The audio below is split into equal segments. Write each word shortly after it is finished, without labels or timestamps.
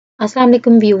Assalamu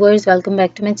alaikum viewers, welcome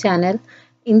back to my channel.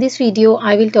 In this video,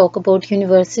 I will talk about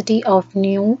University of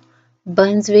New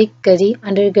Brunswick Currie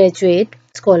Undergraduate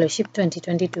Scholarship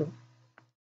 2022.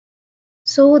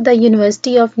 So, the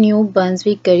University of New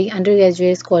Brunswick Currie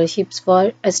Undergraduate Scholarships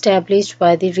were established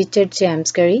by the Richard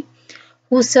James Currie,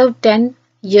 who served 10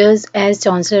 years as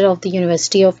Chancellor of the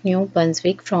University of New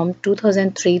Brunswick from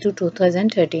 2003 to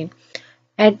 2013.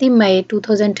 At the May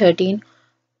 2013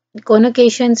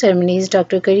 convocation ceremonies,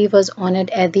 Dr. Currie was honored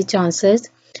as the Chancellor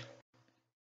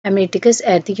Emeritus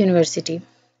at the university.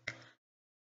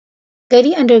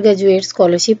 Currie Undergraduate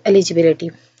Scholarship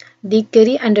Eligibility. The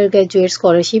Currie Undergraduate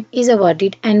Scholarship is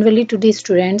awarded annually to the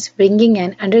students bringing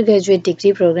an undergraduate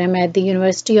degree program at the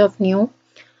University of New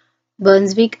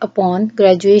Brunswick upon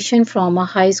graduation from a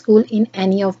high school in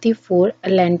any of the 4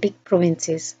 Atlantic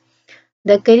provinces.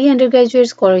 The Currie Undergraduate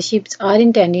Scholarships are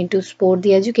intended to support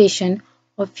the education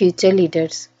of future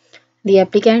leaders. The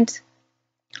applicants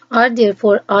are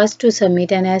therefore asked to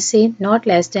submit an essay not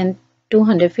less than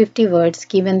 250 words,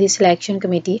 given the selection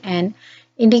committee an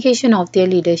indication of their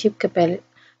leadership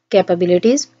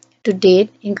capabilities to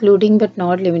date, including but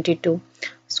not limited to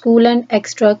school and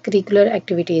extracurricular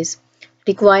activities.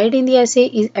 Required in the essay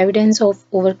is evidence of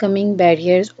overcoming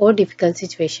barriers or difficult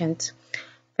situations.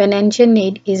 Financial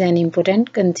need is an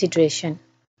important consideration.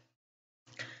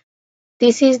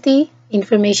 This is the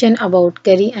information about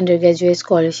Currie Undergraduate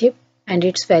Scholarship and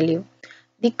its value.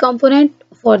 The component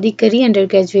for the Currie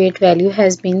Undergraduate value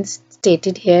has been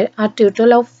stated here. A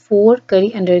total of 4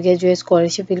 Currie Undergraduate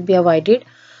Scholarship will be awarded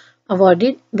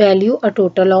value a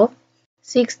total of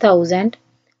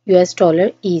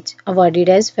 $6,000 each, awarded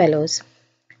as follows.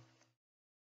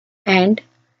 And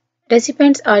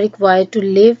recipients are required to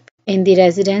live in the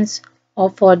residence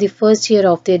for the first year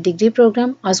of their degree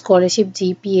program. A scholarship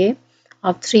GPA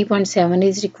of 3.7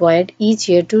 is required each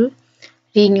year to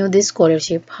renew this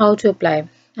scholarship. How to apply?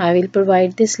 I will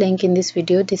provide this link in this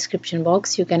video description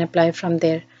box. You can apply from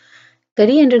there.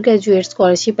 Currie Undergraduate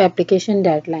Scholarship Application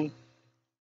Deadline.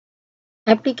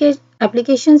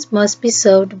 Applications must be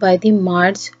served by the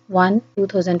March 1,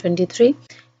 2023.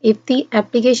 If the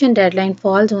application deadline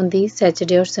falls on the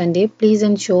Saturday or Sunday, please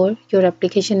ensure your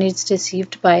application is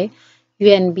received by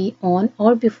UNB on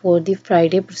or before the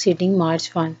Friday preceding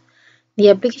March 1. The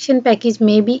application package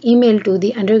may be emailed to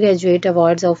the Undergraduate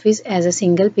Awards Office as a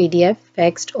single PDF,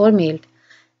 faxed or mailed.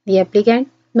 The applicant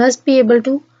must be able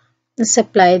to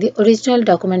supply the original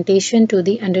documentation to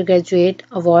the Undergraduate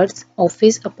Awards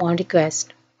Office upon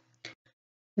request.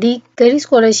 The Currie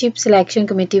Scholarship Selection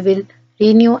Committee will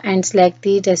renew and select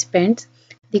the recipients.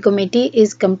 The committee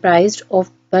is comprised of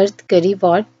Bert Currie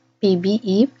Watt,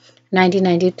 PBE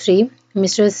 1993,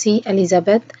 Mr. C.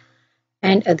 Elizabeth,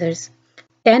 and others.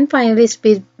 10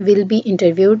 finalists will be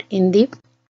interviewed in the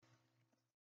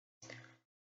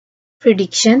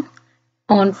prediction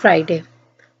on Friday,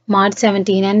 March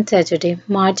 17 and Saturday,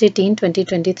 March 18,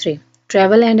 2023.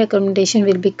 Travel and accommodation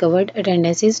will be covered.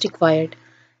 Attendance is required.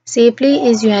 Safely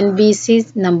is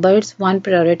UNBC's numbers 1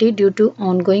 priority due to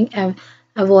ongoing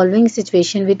evolving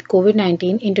situation with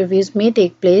COVID-19. Interviews may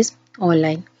take place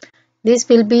online. This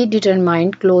will be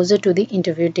determined closer to the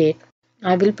interview date.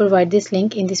 I will provide this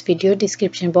link in this video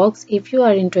description box. If you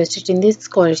are interested in this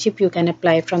scholarship, you can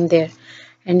apply from there.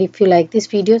 And if you like this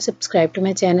video, subscribe to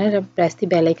my channel and press the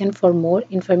bell icon for more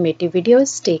informative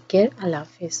videos. Take care. Allah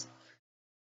Hafiz.